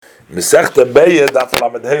Mesechta Beya, Daf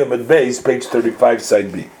Lamed Hey Amud Beis, page 35, side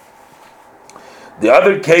B. The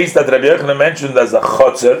other case that Rabbi Yochanan mentioned as a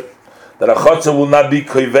chotzer, that a chotzer will not be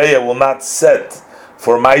koiveya, will not set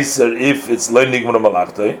for meiser if it's learning from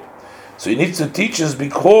malachtoi. So he needs to teach us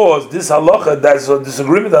because this halacha, that's a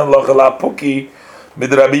disagreement on halacha la puki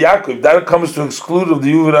with Rabbi Yaakov. That comes to exclude of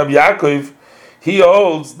the Yuv Rabbi Yaakov. He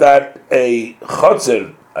holds that a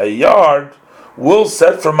chotzer, a yard, will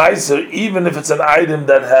set for meiser even if it's an item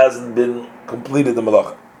that hasn't been completed the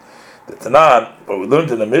malacha. The Tanan, what we learned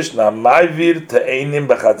in the Mishnah, Ma'ivir te'enim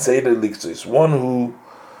b'chatzeder liktzos, one who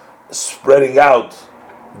is spreading out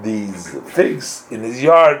these figs in his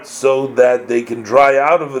yard so that they can dry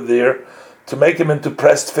out over there to make them into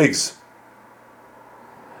pressed figs.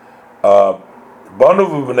 So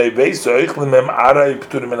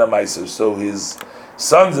his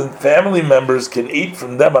sons and family members can eat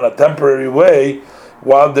from them on a temporary way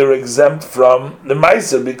while they're exempt from the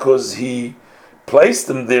meiser because he placed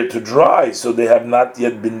them there to dry, so they have not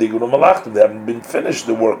yet been digru malachtim, they haven't been finished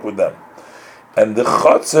the work with them. And the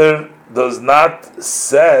chotzer does not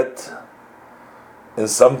set in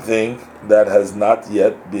something that has not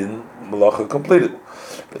yet been malacha completed.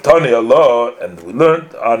 Tani Allah, and we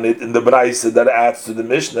learned on it in the Braisa that adds to the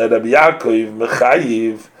Mishnah, Rabbi Yaakov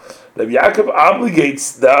Mechayiv. Rabbi Yaakov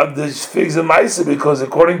obligates the figs and meiser because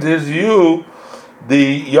according to his view, the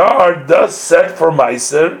yard does set for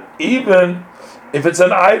meiser even if it's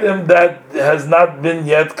an item that has not been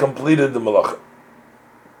yet completed the malacha.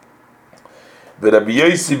 Rabbi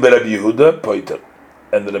Yosi Rabbi Yehuda poiter,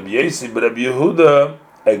 and Rabbi Yosi Rabbi Yehuda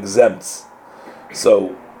exempts.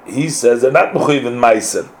 So he says they're not mechuyev in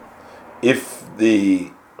meiser if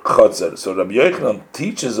the chotzer. So Rabbi Yochanan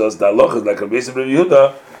teaches us that halacha is like Rabbi Yosi Rabbi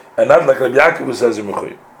Yehuda and not like Rabbi Yaakov who says you're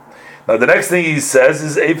mechuyev. Now the next thing he says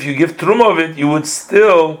is if you give truma of it, you would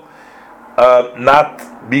still not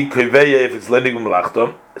be koveya if it's lending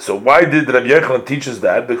malachtom. So why did Rabbi Yochanan teach us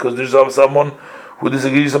that? Because there's someone who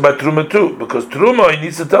disagrees about truma too. Because truma, he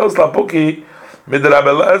needs to tell us lapuki mid Rabbi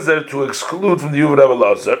Elazar to exclude from the Yuv Rabbi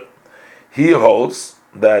Elazar. He holds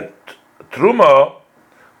that truma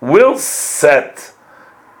will set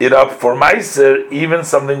it up for meiser, even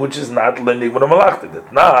something which is not lending malachtom.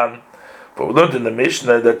 That nan, but we learned in the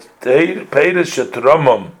Mishnah that peiris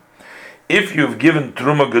shetramam. If you've given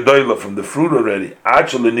truma gedola from the fruit already,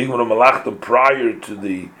 actually nigmar malachta prior to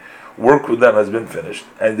the work with them has been finished,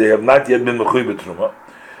 and they have not yet been mechuyev truma,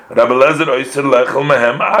 Rabbi Elazar oiser lechel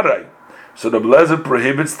mehem aray. So Rabbi Elazar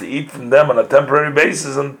prohibits to eat from them on a temporary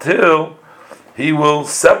basis until he will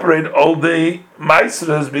separate all the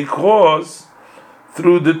meisras because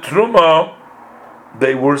through the truma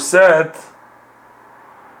they were set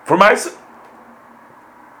for meiser.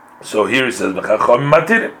 So here he says v'chachomim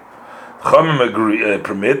matirim. Chachamim agree,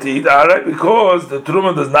 permit to eat aray because the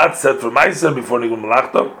truma does not set for meiser before nigun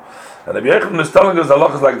malachtom, and Rabbi Yochanan is telling us the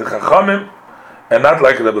halacha is like the chachamim and not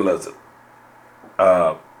like Rabbi Elazar.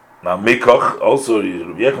 Now Mikoch also,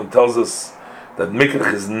 Rabbi Yochanan tells us that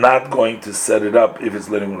Mikoch is not going to set it up if it's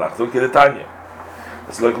learning malachtom. Okay, the Tanya.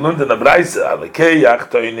 It's like Lund in the Braisa, alekei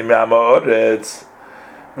yachtoini me'amaoretz,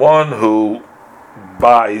 one who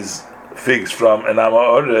buys figs from an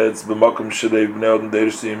amaoretz b'makom shelei b'nei odom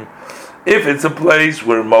dersim. If it's a place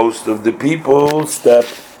where most of the people step,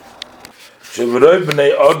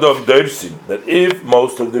 that if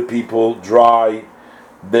most of the people dry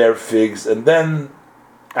their figs and then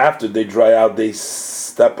after they dry out they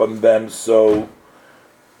step on them, so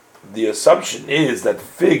the assumption is that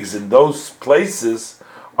figs in those places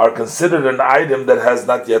are considered an item that has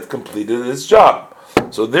not yet completed its job.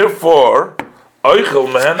 So therefore, he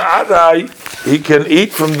can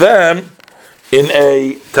eat from them in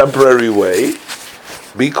a temporary way,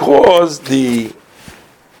 because the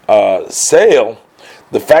sale,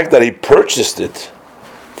 the fact that he purchased it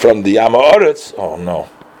from the Amaretz, I don't know.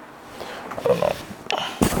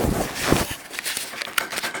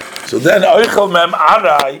 So then Oichel Mem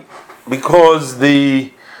Arai, because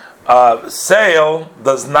the sale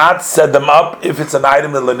does not set them up if it's an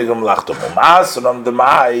item that Lenigam Lachtom Masram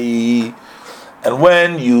Demai. And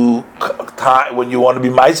when you want to be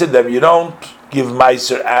meiser them, you don't give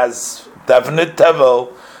meiser as definite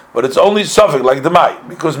tevel, but it's only suffix like the mai,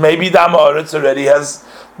 because maybe the Amoritz already has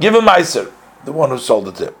given meiser, the one who sold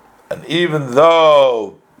it to him. And even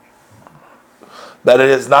though that it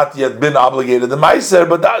has not yet been obligated the meiser,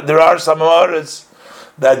 but there are some Amoritz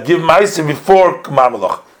that give meiser before K'mar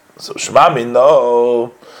Malach. So Shmami,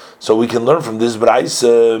 no. So we can learn from this Brais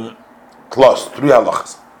clause, 3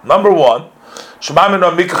 halachas. Number 1,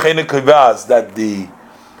 that the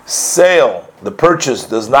sale, the purchase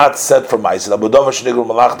does not set for meiser.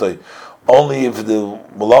 only if the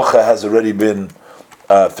malacha has already been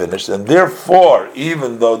finished. And therefore,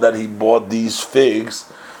 even though that he bought these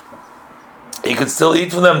figs, he could still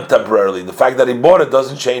eat from them temporarily. The fact that he bought it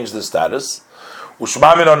doesn't change the status.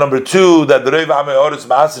 Ushmamin on number 2, that the Reiv Ameoris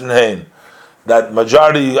Ma'asrin, that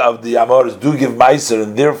majority of the Amoris do give Meiser,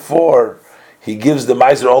 and therefore he gives the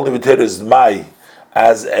Meiser only with Teres Mai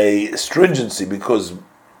as a stringency, because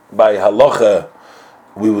by halacha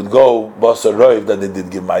we would go Basar Reiv that they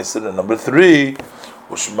did give Meiser. And number 3,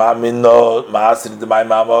 Ushmamin Ma'asrin the Mai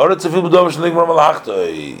Ma'amoritz if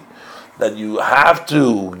you that you have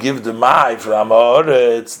to give the mai for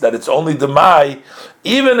Amoritz, that it's only the mai,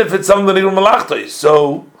 even if it's something that malachtos.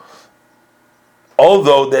 So,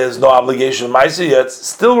 although there's no obligation of ma'aser yet,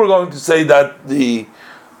 still we're going to say that the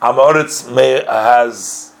Amoritz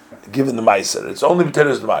has given the ma'aser. It's only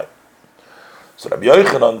b'teres the mai. So Rabbi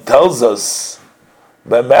Yochanan tells us,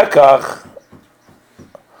 "B'mekach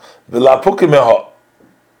v'lapukim meho."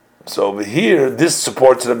 So over here, this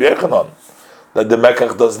supports Rabbi Yochanan, that the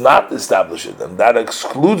Mekach does not establish it, and that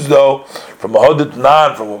excludes, though, from Ahodit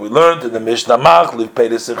Nan, from what we learned in the Mishnah Mach, Liv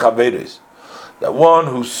Peiris and Chaveris, that one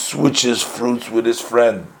who switches fruits with his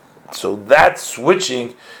friend, so that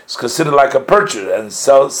switching is considered like a purchase and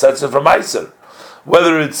sets it from Meiser,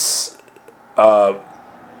 whether it's so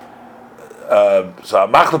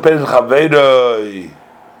Mach Liv Peiris and Chaveris,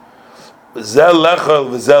 Zel Lechel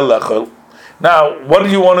v'Zel Lechel. Now, what do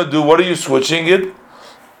you want to do? What are you switching it?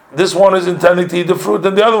 This one is intending to eat the fruit,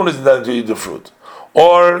 and the other one is intending to eat the fruit.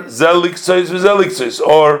 Or zeliksois with zeliksois.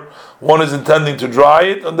 Or one is intending to dry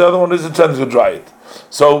it, and the other one is intending to dry it.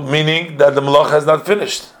 So, meaning that the malach has not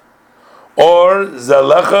finished. Or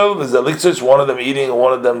zelechel with zeliksois, one of them eating and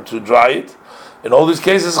one of them to dry it. In all these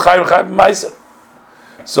cases, chayv ma'aser.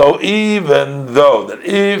 So, even though that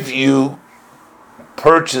if you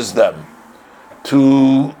purchase them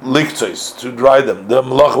to liksois, to dry them, the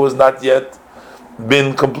malach was not yet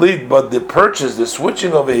been complete, but the purchase, the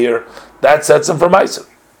switching over here, that sets him for ma'aser.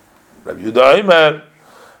 Rabbi Yehuda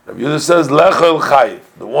says lechel chayiv.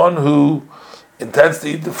 The one who intends to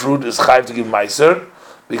eat the fruit is chayiv to give ma'aser,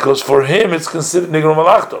 because for him it's considered nigro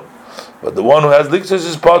malachto. But the one who has liksos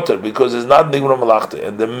is potter, because it's not nigro malachto,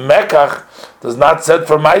 and the mekach does not set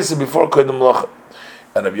for ma'aser before koydem locha.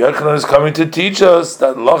 And Rabbi Yochanan is coming to teach us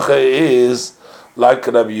that locha is like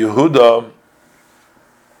Rabbi Yehuda,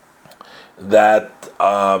 that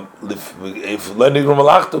if lenigrum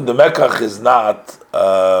malachtum, the mekach is not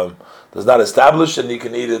does not establish, and you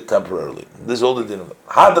can eat it temporarily. This is all the din.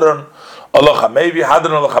 Hadron alocha maybe,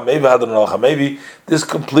 hadron alocha maybe, hadron alocha maybe. This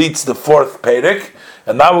completes the 4th perek,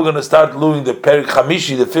 and now we're going to start doing the perek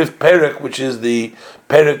chamishi, the 5th perek, which is the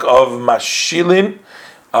perek of Mashilin,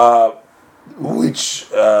 which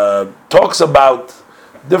talks about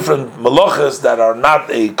different malachas that are not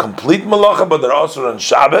a complete malacha, but they're also on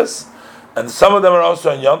Shabbos. And some of them are also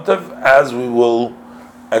in Yom Tov, as we will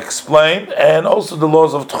explain, and also the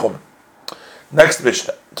laws of Tchum. Next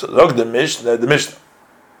Mishnah. So look, the Mishnah.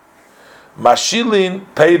 Mashilin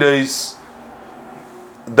peiros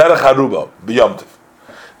derech haruba b'Yom Tov.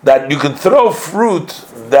 That you can throw fruit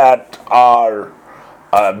that are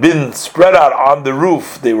been spread out on the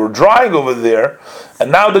roof. They were drying over there,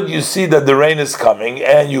 and now that you see that the rain is coming,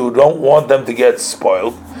 and you don't want them to get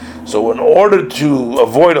spoiled, so in order to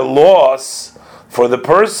avoid a loss for the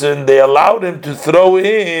person, they allowed him to throw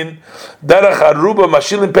in derech haruba,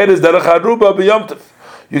 mashilin peiros derech haruba b'Yom Tov.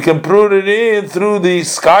 You can put it in through the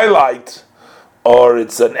skylight, or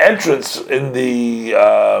it's an entrance in the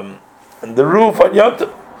roof on Yom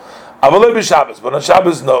Tov. Avalei b'Shabbos, but on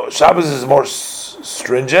Shabbos no. Shabbos is more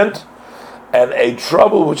stringent, and a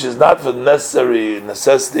trouble which is not for the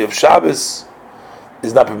necessity of Shabbos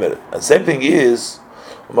is not permitted. And same thing is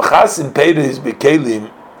Machasin peiros b'kelim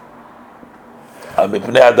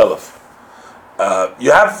mipnei adalaf.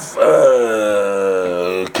 You have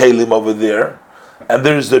kelim over there, and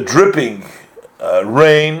there's the dripping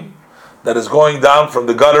rain that is going down from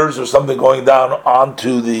the gutters or something going down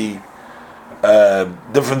onto the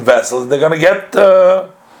different vessels. They're going to get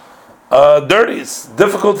dirty. It's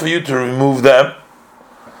difficult for you to remove them.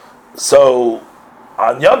 So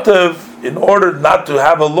on Yom Tov, in order not to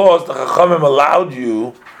have a loss, the Chachamim allowed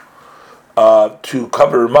you to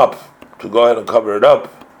cover them up, to go ahead and cover it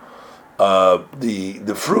up.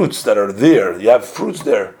 The fruits that are there, you have fruits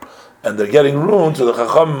there, and they're getting ruined, so the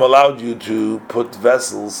Chachamim allowed you to put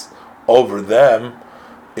vessels over them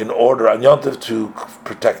in order on Yom Tov to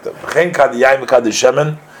protect them.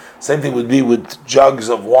 Same thing would be with jugs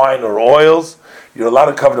of wine or oils. You're allowed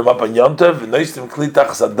to cover them up on Yom Tov. You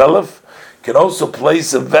can also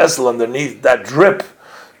place a vessel underneath that drip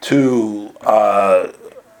to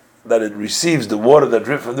that it receives the water that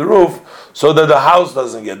drips from the roof, so that the house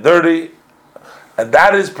doesn't get dirty, and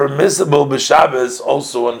that is permissible b'Shabbos,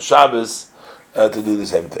 also on Shabbos, to do the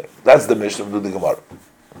same thing. That's the mission of the Gemara.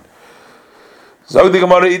 Zog the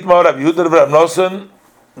Gemara Itmar Rav Yehuda Rav Nosson.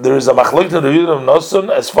 There is a machlokes of Rav Yehuda Rav Nosson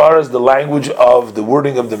as far as the language of the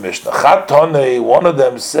wording of the Mishnah. Chat Tonei, one of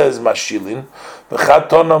them says mashilin, v'chat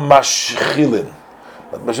Tona mashchilin.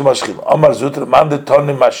 Amar Zutra man de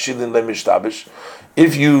Toni mashilin lemishtabish.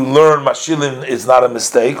 If you learn mashilin is not a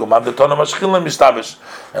mistake, or man de Tona mashchilin lemishtabish,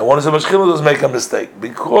 and one is a mashchilin doesn't make a mistake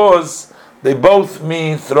because they both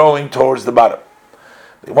mean throwing towards the bottom.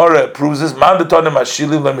 The Gemara proves this. Man de Toni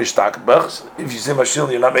mashilin lemishtakbach. If you say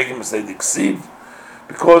mashilin, you're not making a mistake. Ksiv,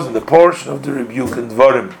 because in the portion of the rebuke in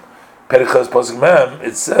Dvarim, Perichas Pasuk Mem,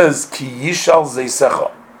 it says ki yishal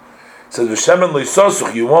zeisecha. It says v'shemen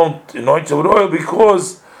loisosuch, you won't anoint it with oil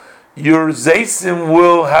because your zeisim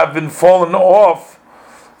will have been fallen off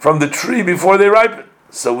from the tree before they ripen.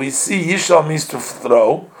 So we see yishal means to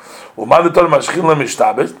throw. Also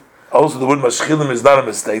the word mashchilim is not a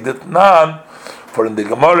mistake. That nan, for in the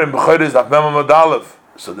Gemara in Bechor is Daf Mem Aleph.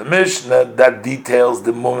 So the Mishnah that details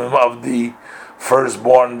the moment of the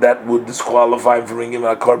firstborn that would disqualify him from bringing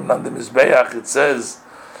a korban on the mizbeach. It says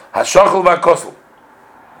hashachol v'kosel.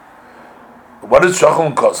 What is shachol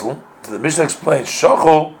and kosel? So the Mishnah explains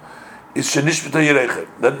shachol is shenishbita yirechev.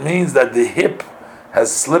 That means that the hip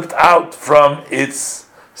has slipped out from its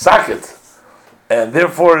socket, and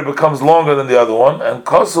therefore it becomes longer than the other one. And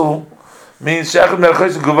kosel means shachol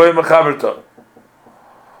merchos guvay mechaberto,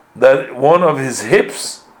 that one of his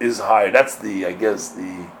hips is higher. That's the, I guess,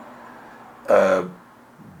 it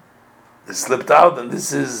slipped out, and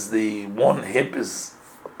this is the one hip is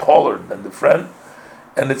taller than the friend,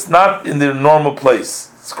 and it's not in their normal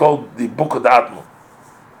place. It's called the Bukad Atmu.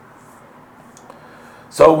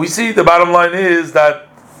 So we see the bottom line is that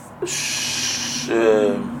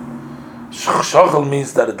shachal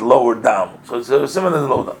means that it lowered down. So it's similar to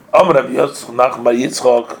lower down. Amar Rav Nachman bar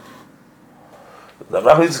Yitzchok. The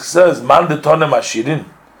Rav Yitzchok says, "Man de tone mashirin."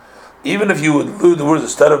 Even if you would do the words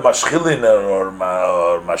instead of mashchilin or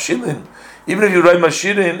mashilin, even if you write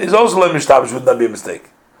mashirin, is also like mishtabish, would not be a mistake.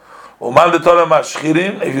 Uman de Torah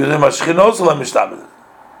mashchirin, if you say mashchirin, also like mishtabish.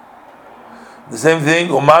 The same thing,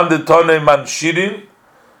 uman de Torah manshirin,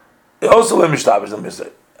 also like mishtabish, not a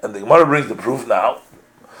mistake. And the Gemara brings the proof now.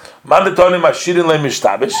 Man de Torah mashirin le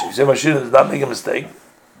mishtabish, if you say mashirin, does not make a mistake.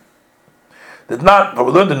 Did not, but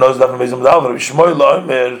we learned the nose that from Bezim Dal, Rabbi Shmuel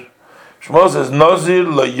Omer. Shmuel says, Nozir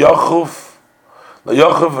le'yochuf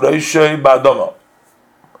reishoi ba'adoma.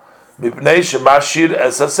 Mipnei shemashir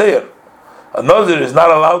es haseir. A Nozir is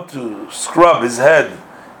not allowed to scrub his head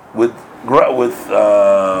with earth.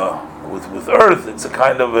 It's a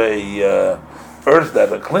kind of a earth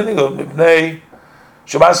that a cleaning of mipnei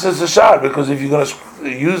shemashir es hashar, because if you're going to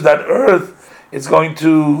use that earth, it's going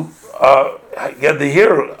to get the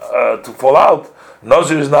hair to fall out.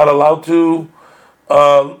 Nozir is not allowed to.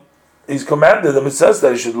 He's commanded, and it says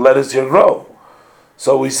that he should let his hair grow.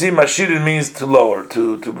 So we see mashirin means to lower,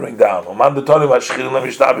 to bring down. If you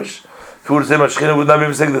would say mashirin, would not be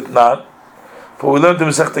mistake that not. For we learned in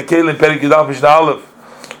Masechta Kelim Perik Yudal Mishnah Aleph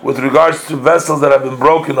with regards to vessels that have been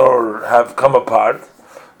broken or have come apart,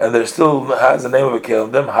 and there still has the name of a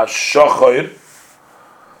kelim, them hashochoir.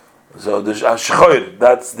 So the hashochoir,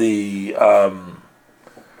 that's the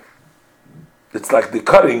it's like the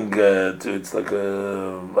cutting. It's like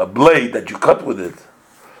a blade that you cut with it,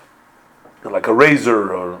 like a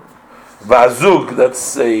razor, or vazug.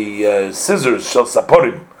 That's a scissors. Shel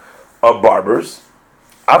saporim of barbers.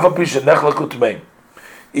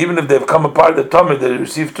 Even if they've come apart the tummy, they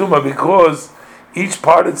receive tuma because each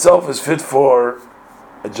part itself is fit for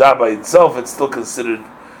a job by itself. It's still considered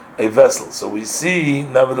a vessel. So we see,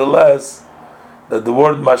 nevertheless, that the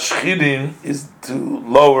word mashchirin is to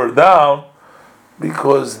lower down,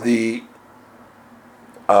 because the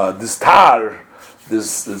this tar,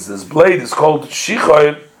 this blade is called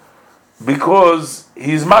shichor because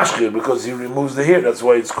he's mashchir, because he removes the hair. That's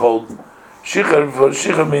why it's called shichor.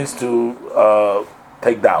 Shichor means to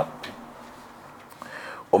take down.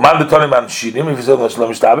 Uman betonim an shirim, if you say shlo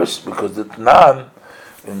mishtabesh, because the nan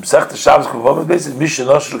in Masechta Shabbos Kuvavim basically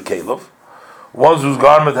mishenoshel kelov, ones whose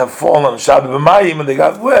garment have fallen on Shabbat b'mayim and they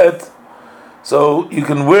got wet. So you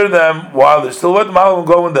can wear them while they're still wet. Malum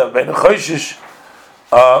go in them, and you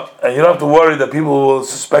don't have to worry that people will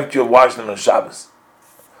suspect you of washing them on Shabbos.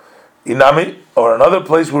 Inami, or another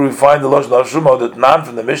place where we find the Lashon Hashuma, that nan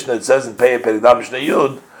from the Mishnah, it says in Pei Perikdam Mishnah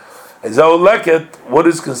Yud, is our leket. What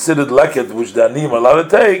is considered leket, which the anim are allowed to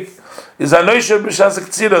take, is anoisha b'shas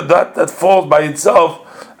ktsira, that falls by itself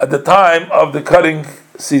at the time of the cutting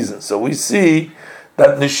season. So we see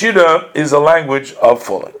that Neshira is a language of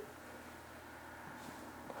falling.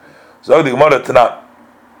 So the Gemara Tanakh.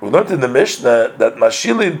 We learned in the Mishnah that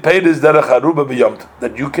Mashilin paid is derech haruba b'yomt,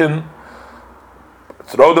 that you can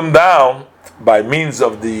throw them down by means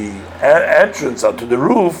of the entrance onto the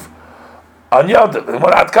roof on Yom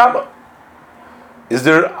Tov. Is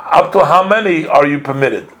there, up to how many are you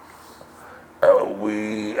permitted? At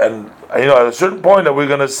a certain point that we're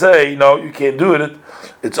going to say, no, you can't do it.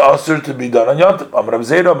 It's also to be done on Yom Tov. Am Rav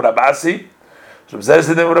Zera, Am Rabasi, Rav Zera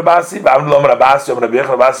said name Rabasi, Am Rabasi, Am Rabbi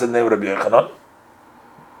Yochanan, Rabasi said name Rabbi Yochanan.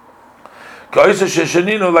 Like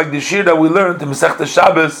the shir that we learned in Masechta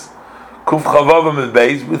Shabbos, Kuf Chavav and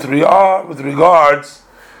Beis, with regards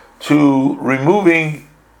to removing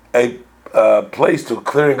a place, to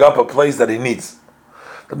clearing up a place that he needs.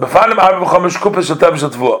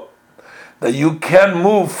 That you can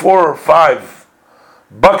move 4 or 5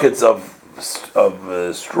 buckets of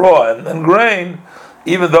straw and grain,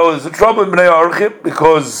 even though there's a trouble in Bnei Archim,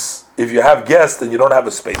 because if you have guests and you don't have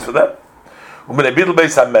a space for them.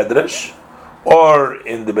 Or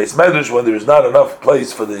in the Beis Medrash, when there is not enough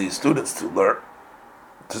place for the students to learn,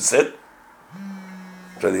 to sit.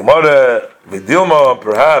 The Gemara Vidilma,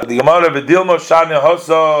 perhaps the Gemara Vidilma Shania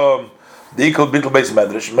Hosom, the equal Bittul Beis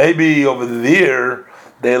Medrash. Maybe over there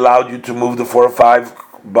they allowed you to move the 4 or 5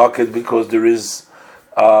 buckets because there is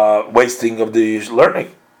wasting of the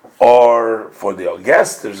learning, or for the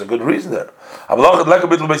guests. There's a good reason there. Like a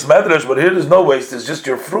Bittul Beis Medrash, but here there's no waste. It's just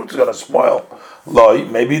your fruit is going to spoil.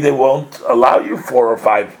 Maybe they won't allow you 4 or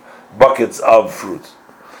 5 buckets of fruit.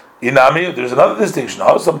 Inami, there's another distinction.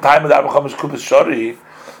 How sometime in the Abachamas Kupas Shari,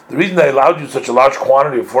 the reason they allowed you such a large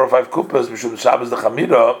quantity of 4 or 5 kupas, Shabbos the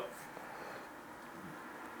Chamira,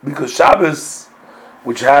 because Shabbos,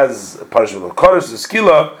 which has a parashat of Koros, the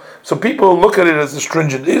Skila, so people look at it as a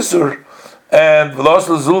stringent Isur, and Velos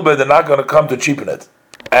Zulbe, they're not going to come to cheapen it.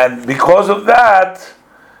 And because of that,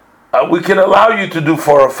 we can allow you to do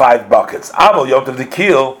 4 or 5 buckets. Aval Yom Tov the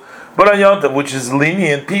Keel, but on Yom Tov, which is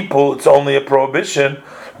lenient people, it's only a prohibition.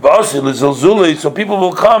 So people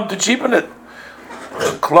will come to cheapen it.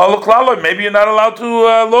 Maybe you're not allowed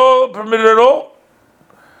to permit it at all.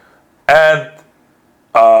 And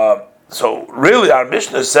so really our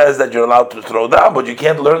Mishnah says that you're allowed to throw down, but you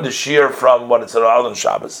can't learn the shear from what it's allowed on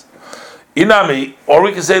Shabbos. Inami, or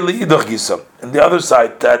we can say Li'idach Gisam. And the other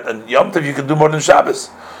side, that on Yom Tov you can do more than Shabbos.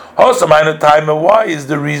 Also, time, and why is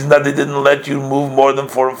the reason that they didn't let you move more than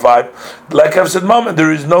 4 or 5? Like I've said, Mom,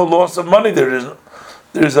 there is no loss of money.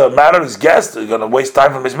 There's a matter as guest. They're going to waste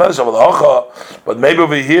time from his medicine. But maybe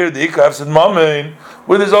over here, the Ikka have said, Mom,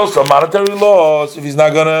 where there's also a monetary loss if he's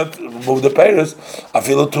not going to move the payers. I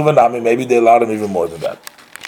feel it too, maybe they allowed him even more than that.